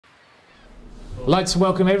I'd like to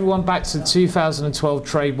welcome everyone back to the 2012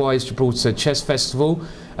 Tradewise Gibraltar Chess Festival.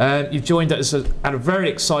 You've joined us at a very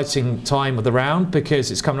exciting time of the round because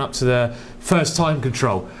it's coming up to the first time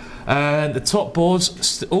control. The top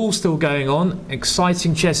boards all still going on.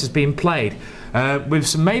 Exciting chess is being played with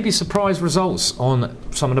some maybe surprise results on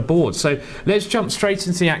some of the boards. So let's jump straight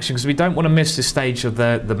into the action because we don't want to miss this stage of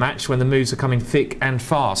the match when the moves are coming thick and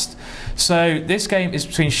fast. So this game is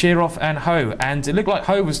between Shirov and Howell, and it looked like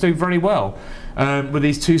Howell was doing very well with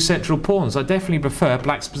these two central pawns. I definitely prefer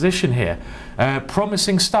Black's position here.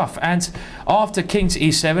 Promising stuff. And after king to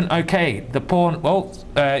e7, okay, the pawn, well,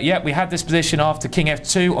 yeah, we had this position after king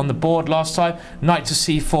f2 on the board last time. Knight to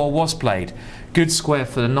c4 was played. Good square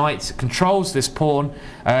for the knight, controls this pawn.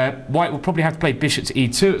 White will probably have to play bishop to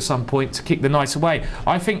e2 at some point to kick the knight away.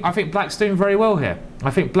 I think Black's doing very well here. I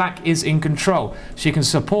think Black is in control. She can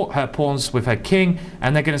support her pawns with her king,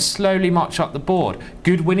 and they're going to slowly march up the board.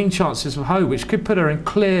 Good winning chances for Howell, which could put her in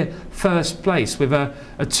clear first place with a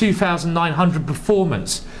 2,900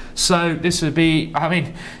 performance. So this would be, I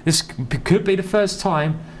mean, this could be the first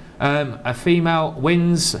time a female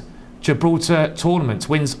wins Gibraltar tournament,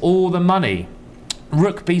 wins all the money.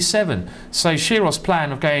 Rook b7. So Shirov's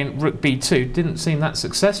plan of going rook b2 didn't seem that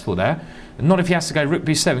successful there. Not if he has to go rook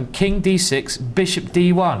b7, king d6, bishop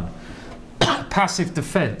d1. Passive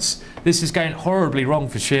defense. This is going horribly wrong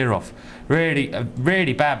for Shirov. Really, a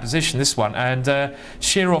really bad position, this one. And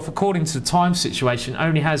Shirov, according to the time situation,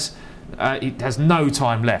 only has it has no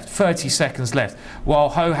time left, 30 seconds left,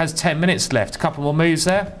 while Howell has 10 minutes left. A couple more moves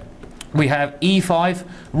there. We have e5,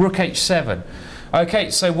 rook h7. Okay,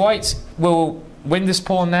 so White will win this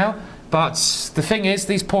pawn now, but the thing is,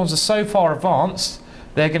 these pawns are so far advanced,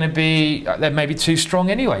 they're going to be, they're maybe too strong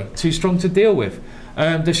anyway, too strong to deal with.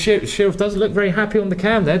 The Shirov doesn't look very happy on the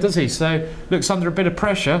cam there, does he? So looks under a bit of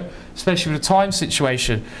pressure, especially with the time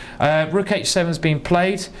situation. Rook h7 has been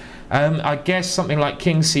played. I guess something like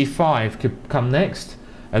king c5 could come next,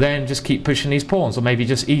 and then just keep pushing these pawns, or maybe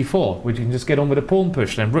just e4, which you can just get on with a pawn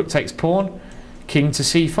push. Then rook takes pawn, king to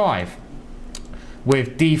c5,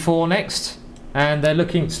 with d4 next. And they're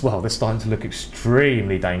looking, well, they're starting to look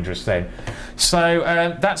extremely dangerous then. So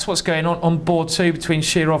that's what's going on board two between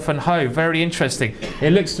Shirov and Howell. Very interesting.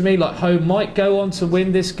 It looks to me like Howell might go on to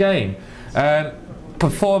win this game,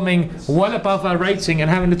 performing well above her rating and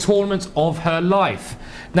having the tournament of her life.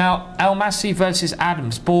 Now, Almasi versus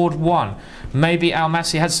Adams, board one. Maybe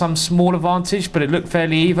Almasi had some small advantage, but it looked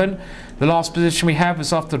fairly even. The last position we have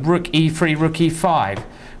was after rook e3, rook e5.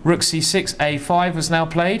 Rook c6, a5 was now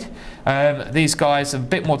played. These guys have a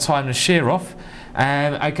bit more time than Shirov.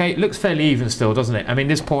 Okay, it looks fairly even still, doesn't it? I mean,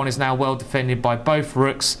 this pawn is now well defended by both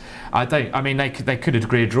rooks. I mean, they could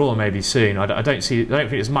agree a draw maybe soon. I don't think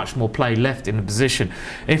there's much more play left in the position.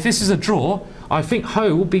 If this is a draw, I think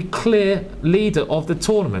Howell will be clear leader of the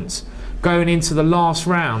tournament going into the last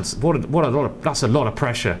rounds. That's a lot of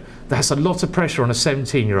pressure. That's a lot of pressure on a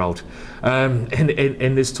 17-year-old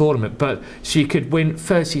in this tournament. But she could win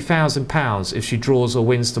 £30,000 if she draws or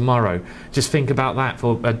wins tomorrow. Just think about that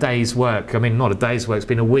for a day's work. I mean, not a day's work, it's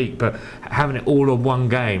been a week, but having it all on one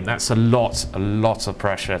game, that's a lot of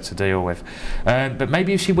pressure to deal with. But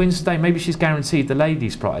maybe if she wins today, maybe she's guaranteed the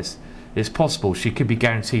ladies' prize. It's possible she could be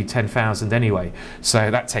guaranteed 10,000 anyway,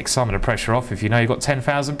 so that takes some of the pressure off if you know you've got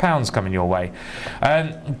 £10,000 coming your way.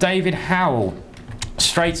 David Howell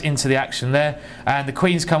straight into the action there, and the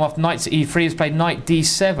queen's come off. Knight to e3 has played knight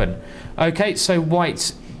d7. Okay, so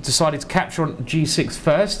White decided to capture on g6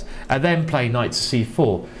 first and then play knight to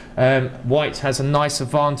c4. White has a nice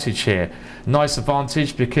advantage here. Nice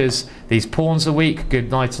advantage because these pawns are weak.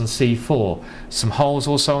 Good knight on c4. Some holes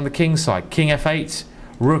also on the king side. King f8.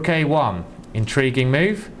 Rook a1, intriguing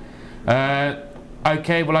move.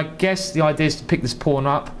 Okay, well I guess the idea is to pick this pawn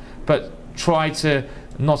up, but try to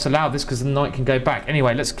not allow this because the knight can go back.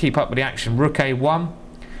 Anyway, let's keep up with the action. Rook a1,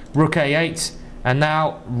 rook a8, and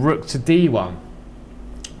now rook to d1.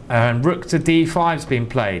 And rook to d5 has been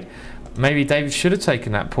played. Maybe David should have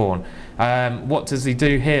taken that pawn. What does he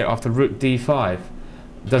do here after rook d5?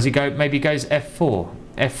 Does he go, maybe he goes f4?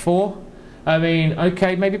 f4? I mean,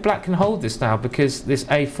 okay, maybe Black can hold this now because this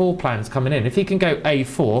a4 plan is coming in. If he can go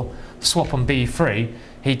a4, swap on b3,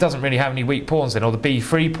 he doesn't really have any weak pawns then, or the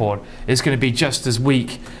b3 pawn is going to be just as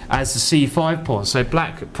weak as the c5 pawn. So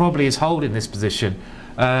Black probably is holding this position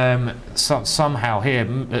somehow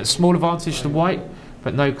here. Small advantage to White,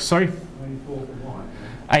 but no, sorry?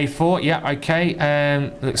 a4, yeah, okay,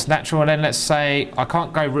 looks natural. And then let's say I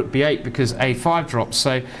can't go rook b8 because a5 drops,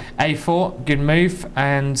 so a4, good move,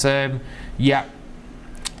 and yeah,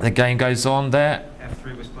 the game goes on there.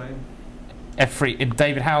 f3 was played. f3 in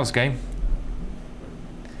David Howell's game.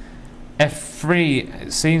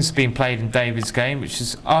 F3 seems to be played in David's game, which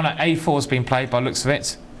is, oh no, A4's been played by the looks of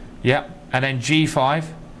it. Yep, and then G5.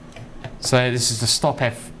 So this is the stop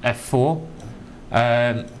F4.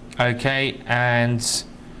 Okay, and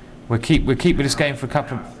we'll keep with this game for a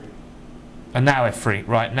couple of, and now F3,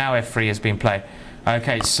 right, now F3 has been played.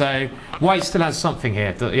 Okay, so White still has something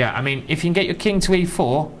here. Yeah, I mean, if you can get your king to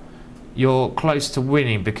E4, you're close to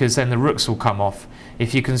winning, because then the rooks will come off.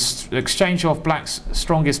 If you can exchange off Black's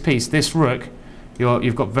strongest piece, this rook,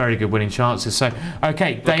 you've got very good winning chances. So,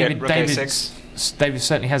 okay, David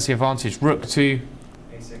certainly has the advantage. Rook to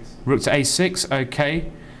A6. Rook to A6.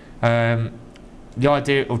 Okay. The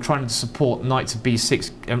idea of trying to support knight to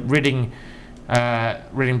B6,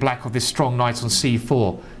 ridding Black of this strong knight on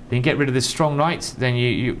C4. Then you get rid of this strong knight, then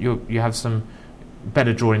you have some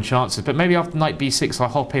better drawing chances. But maybe after knight B6, I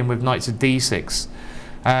hop in with knight to D6.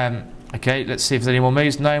 Okay, let's see if there's any more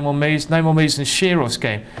moves. No more moves. No more moves in Shirov's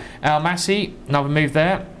game. Almasi, another move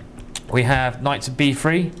there. We have knight to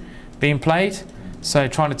B3 being played. So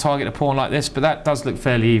trying to target a pawn like this, but that does look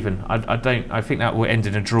fairly even. I think that will end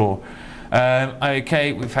in a draw.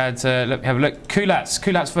 Okay, we've had let me have a look.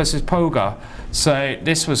 Kulaots versus Polgar. So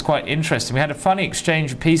this was quite interesting. We had a funny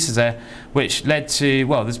exchange of pieces there, which led to,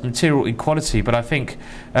 well, there's material equality, but I think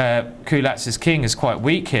Kulaots' king is quite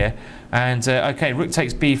weak here. And okay, rook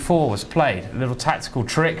takes b4 was played. A little tactical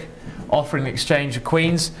trick, offering the exchange of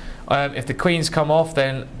queens. If the queens come off,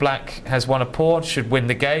 then Black has won a pawn, should win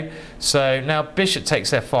the game. So now bishop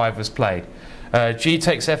takes f5 was played. G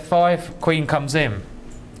takes f5, queen comes in.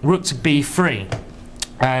 Rook to b3.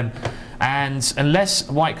 And unless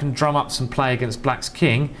White can drum up some play against Black's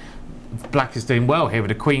king, Black is doing well here with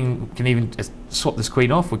the queen. Can even swap this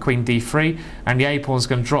queen off with queen d3, and the a pawn is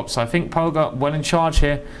going to drop. So I think Polgar well in charge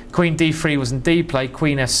here. Queen d3 was in d play,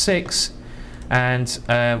 queen f6, and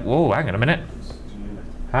whoa, hang on a minute.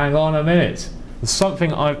 Hang on a minute. There's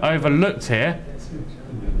something I've overlooked here.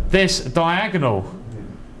 This diagonal.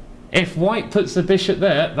 If White puts the bishop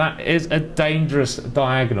there, that is a dangerous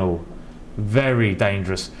diagonal. Very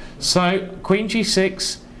dangerous. So queen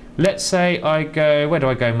g6. Let's say I go, where do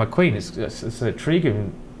I go with my queen? It's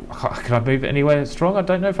intriguing. Can I move it anywhere strong? I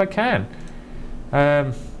don't know if I can.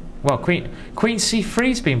 Well, queen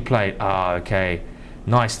c3's been played. Ah, okay.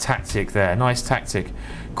 Nice tactic there. Nice tactic.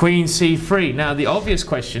 Queen c3. Now, the obvious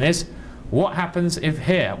question is, what happens if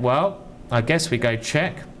here? Well, I guess we go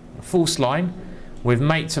check. False line with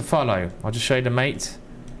mate to follow. I'll just show you the mate.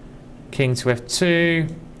 King to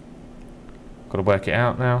f2. Got to work it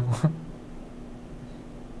out now.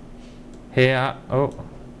 Here, oh,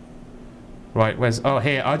 right, where's, oh,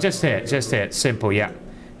 here, oh, just here, simple, yeah.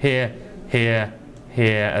 Here,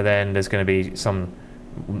 and then there's going to be some,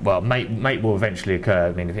 well, mate will eventually occur.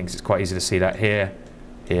 I mean, I think it's quite easy to see that. Here.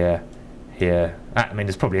 I mean,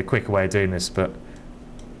 there's probably a quicker way of doing this, but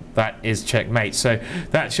that is checkmate. So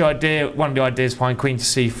that's your idea, one of the ideas behind queen to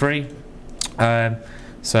c3.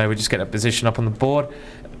 So we just get that position up on the board.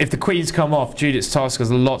 If the queens come off, Judith's task is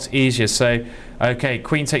a lot easier. So, okay,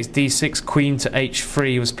 queen takes d6, queen to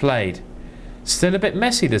h3 was played. Still a bit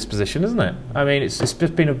messy, this position, isn't it? I mean, it's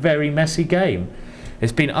just been a very messy game.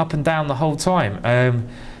 It's been up and down the whole time.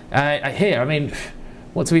 Here, I mean,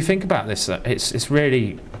 what do we think about this? It's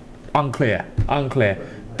really unclear.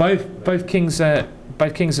 Both kings are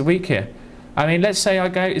weak here. I mean, let's say I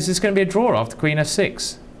go, is this going to be a draw after queen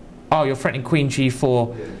f6? Oh, you're threatening queen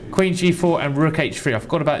g4. Queen g4 and rook h3. I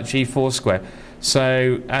forgot about the g4 square.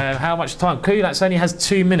 So, how much time? Kulaots only has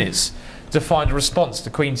 2 minutes to find a response to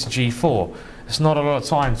queen to g4. It's not a lot of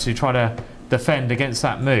time to try to defend against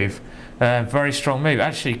that move. Very strong move.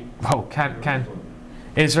 Actually, oh,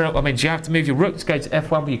 is there, I mean, do you have to move your rook to go to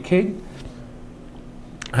f1 with your king?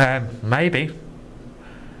 Maybe.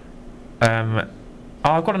 Oh,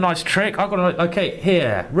 I've got a nice trick. Okay,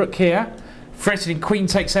 here, rook here. Threatening queen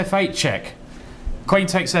takes f8 check. Queen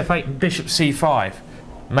takes f8 and bishop c5.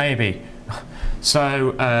 Maybe.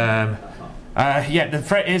 So, yeah, the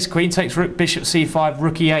threat is queen takes rook, bishop c5,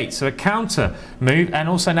 rook e8. So a counter move, and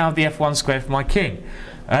also now the f1 square for my king.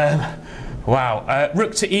 Wow.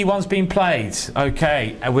 Rook to e1's been played.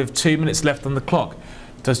 Okay, and with 2 minutes left on the clock.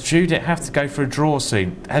 Does Judit have to go for a draw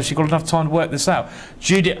soon? Has she got enough time to work this out?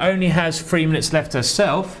 Judit only has 3 minutes left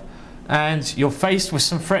herself, and you're faced with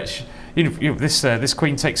some threats. This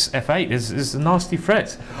queen takes f8 is a nasty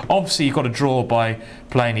threat. Obviously, you've got to draw by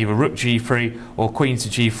playing either rook g3 or queen to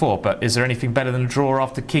g4. But is there anything better than a draw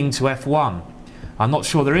after king to f1? I'm not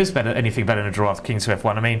sure there is anything better than a draw after king to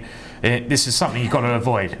f1. I mean, this is something you've got to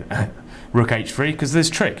avoid. Rook h3, because there's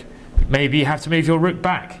trick. Maybe you have to move your rook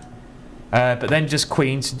back. But then just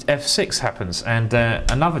queen to f6 happens, and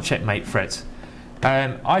another checkmate threat.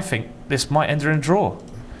 I think this might end in a draw,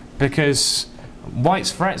 because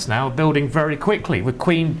white's threats now are building very quickly with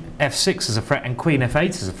queen f6 as a threat and queen f8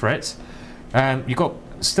 as a threat. You've got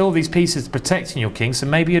still these pieces protecting your king, so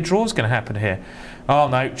maybe a draw's going to happen here. Oh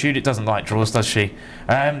no, Judit doesn't like draws, does she?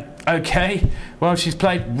 Okay, well, she's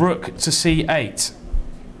played rook to c8.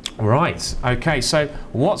 Right, okay, so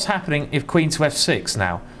what's happening if queen to f6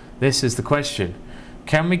 now? This is the question.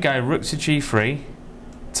 Can we go rook to g3,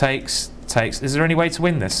 takes. Is there any way to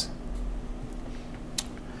win this?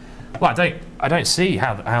 Well, I don't see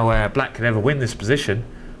how black can ever win this position,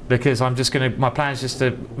 because my plan is just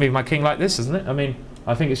to move my king like this, isn't it? I mean,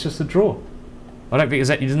 I think it's just a draw. I don't think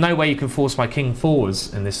there's no way you can force my king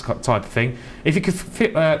forwards in this type of thing. If you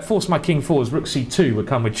could force my king forwards, rook c2 would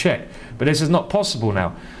come with check, but this is not possible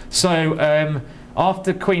now. So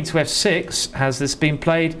after queen to f6, has this been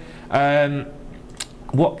played?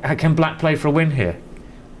 What can black play for a win here?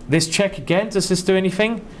 This check again, does this do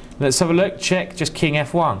anything? Let's have a look. Check, just king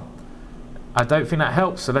f1. I don't think that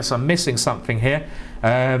helps, unless I'm missing something here.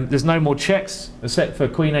 There's no more checks except for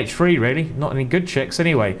queen h3, really. Not any good checks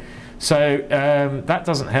anyway. So that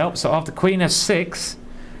doesn't help. So after queen f6,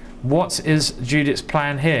 what is Judith's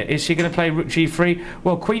plan here? Is she going to play rook g3?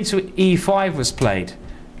 Well, queen to e5 was played.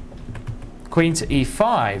 Queen to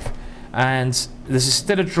e5. And this is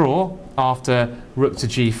still a draw after rook to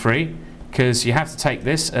g3, because you have to take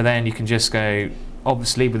this, and then you can just go,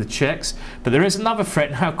 obviously, with the checks. But there is another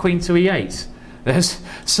threat now, queen to e8.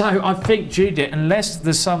 So I think Judit, unless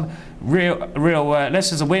there's some unless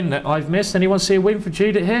there's a win that I've missed. Anyone see a win for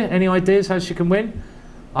Judit here? Any ideas how she can win?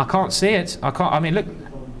 I can't see it. I mean, look.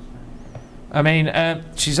 I mean,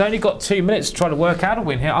 she's only got 2 minutes to try to work out a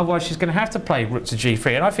win here. Otherwise, she's going to have to play rook to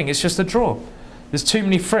g3, and I think it's just a draw. There's too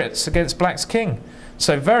many threats against black's king.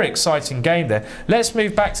 So very exciting game there. Let's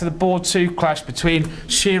move back to the board 2 clash between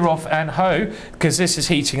Shirov and Ho, because this is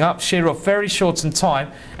heating up. Shirov very short in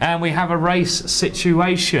time, and we have a race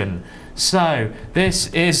situation. So this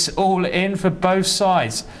is all in for both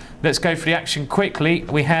sides. Let's go for the action quickly.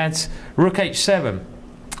 We had rook h7.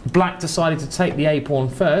 Black decided to take the a pawn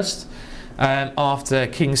first after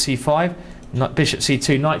king c5, bishop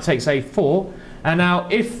c2, knight takes a4. And now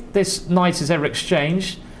if this knight is ever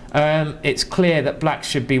exchanged, it's clear that black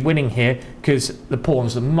should be winning here, because the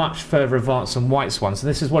pawns are much further advanced than white's ones. And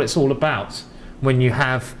this is what it's all about when you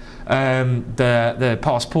have the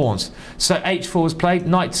passed pawns. So h4 was played,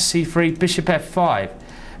 knight to c3, bishop f5.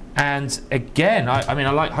 And again, I mean,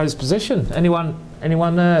 I like Ho's position. Anyone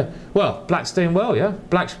well, black's doing well, yeah?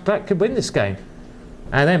 Black could win this game.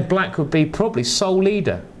 And then black would be probably sole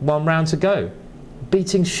leader, 1 round to go,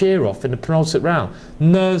 beating Shirov in the penultimate round.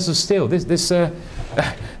 Nerves of steel. This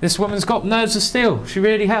woman's got nerves of steel. She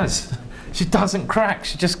really has. She doesn't crack.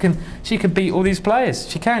 She can beat all these players.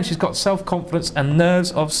 She can. She's got self-confidence and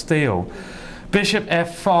nerves of steel. Bishop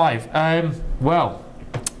f5. Well,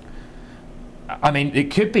 I mean,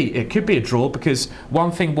 it could be a draw, because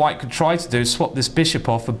one thing white could try to do is swap this bishop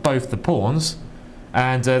off for both the pawns,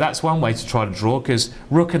 and that's one way to try to draw, because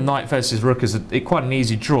rook and knight versus rook is quite an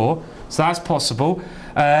easy draw, so that's possible.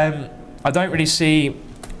 I don't really see.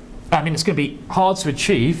 I mean, it's going to be hard to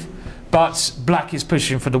achieve, but black is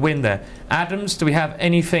pushing for the win there. Adams, do we have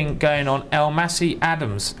anything going on? Almasi,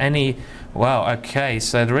 Adams, any? Well, okay,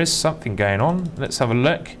 so there is something going on. Let's have a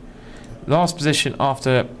look. Last position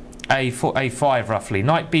after a5 roughly.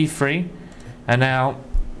 Knight b3, and now,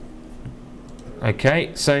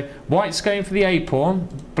 okay, so white's going for the a pawn.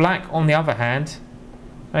 Black, on the other hand,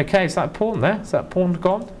 okay, is that a pawn there? Is that pawn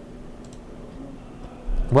gone?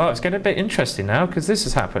 Well, it's getting a bit interesting now, because this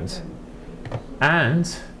has happened,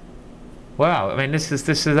 and well, I mean, this is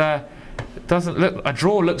doesn't look, a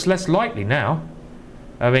draw looks less likely now.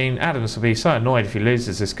 I mean, Adams will be so annoyed if he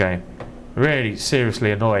loses this game, really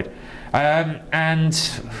seriously annoyed.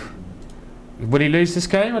 And will he lose this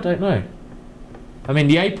game? I don't know. I mean,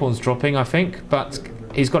 the a pawn's dropping, I think, but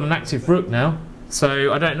he's got an active rook now,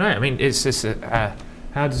 so I don't know. I mean, it's just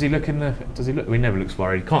how does he look in the? Does he look? He never looks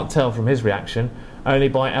worried. Can't tell from his reaction. Only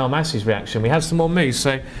by Almasi's reaction. We have some more moves,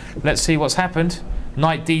 so let's see what's happened.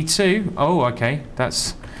 Knight d2. Oh, okay,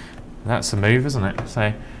 that's a move, isn't it?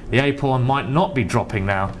 So the a pawn might not be dropping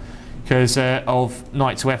now, because of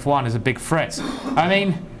knight to f1 is a big threat. I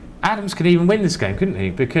mean, Adams could even win this game, couldn't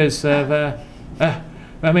he? Because of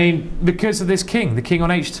I mean, because of this king, the king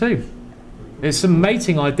on h2. There's some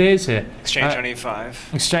mating ideas here. Exchange on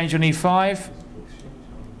e5. Exchange on e5.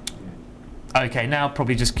 Okay, now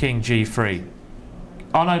probably just king g3.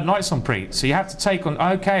 Oh no, knight's on pre, so you have to take on.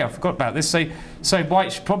 Okay, I forgot about this. So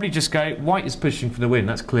white should probably just go. White is pushing for the win.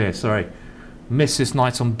 That's clear. Sorry, miss this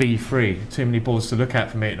knight on b3. Too many balls to look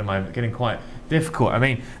at for me at the moment. Getting quite difficult. I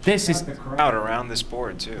mean, this is the crowd around this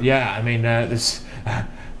board too. Yeah, I mean, this.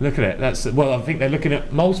 Look at it. That's well. I think they're looking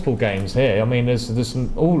at multiple games here. I mean, there's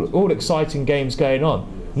some all exciting games going on.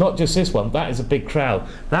 Not just this one. That is a big crowd.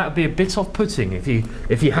 That would be a bit off-putting if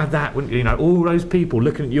you had that. You know, all those people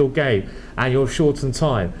looking at your game and you're short on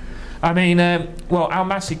time. I mean, well,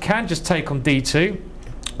 Almasi can just take on d2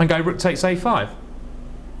 and go rook takes a5,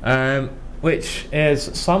 which is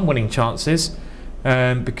some winning chances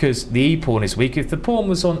because the e pawn is weak. If the pawn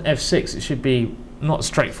was on f6, it should be not a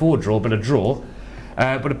straightforward draw, but a draw.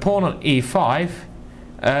 But a pawn on e5,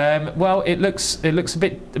 well, it looks a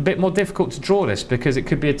bit more difficult to draw this because it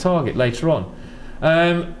could be a target later on.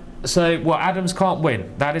 So, well, Adams can't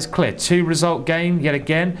win. That is clear. 2-result game yet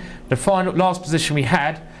again. The last position we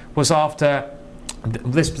had was after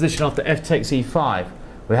this position after f takes e5.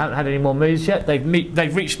 We haven't had any more moves yet.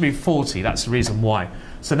 They've reached move 40. That's the reason why.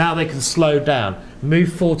 So now they can slow down.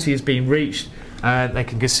 Move 40 has been reached. They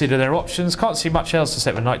can consider their options. Can't see much else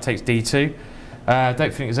except when knight takes d2. Don't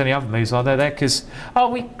think there's any other moves, are there? Because I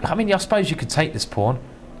mean, I suppose you could take this pawn.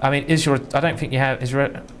 I mean, I don't think you have.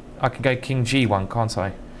 I can go king g1, can't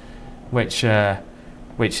I? Which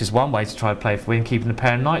is one way to try to play for win, keeping a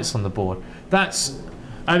pair of knights on the board.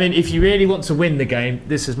 I mean, if you really want to win the game,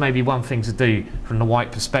 this is maybe one thing to do from the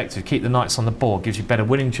white perspective. Keep the knights on the board, gives you better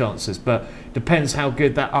winning chances, but depends how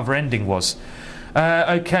good that other ending was.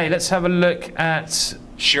 Okay, let's have a look at.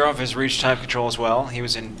 Shirov has reached time control as well. He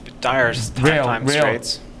was in dire time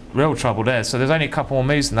straits. Real trouble there. So there's only a couple more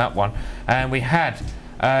moves in that one. And we had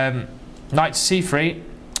knight to c3,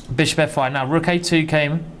 bishop f5. Now rook a2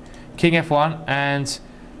 came, king f1, and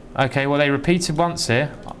okay, well they repeated once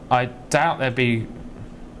here. I doubt there'd be.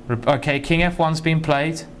 Okay, king f1's been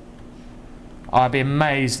played. I'd be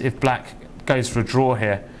amazed if black goes for a draw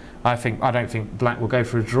here. I don't think black will go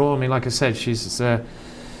for a draw. I mean, like I said, she's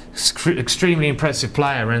extremely impressive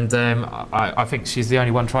player, and I think she's the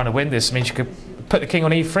only one trying to win this. I mean, she could put the king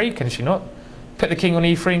on e3, can she not? Put the king on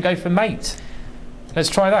e3 and go for mate. Let's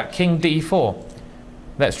try that. King d4.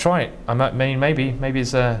 Let's try it. I mean, maybe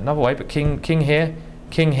it's another way, but king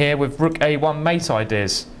here with rook a1 mate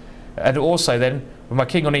ideas, and also then with my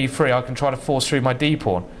king on e3, I can try to force through my d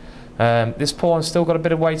pawn. This pawn's still got a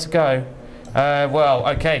bit of way to go. Well,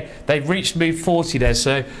 okay, they've reached move 40 there,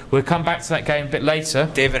 so we'll come back to that game a bit later.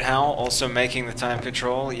 David Howell also making the time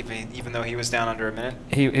control, even though he was down under a minute.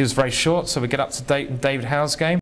 He was very short, so we get up to date in David Howell's game.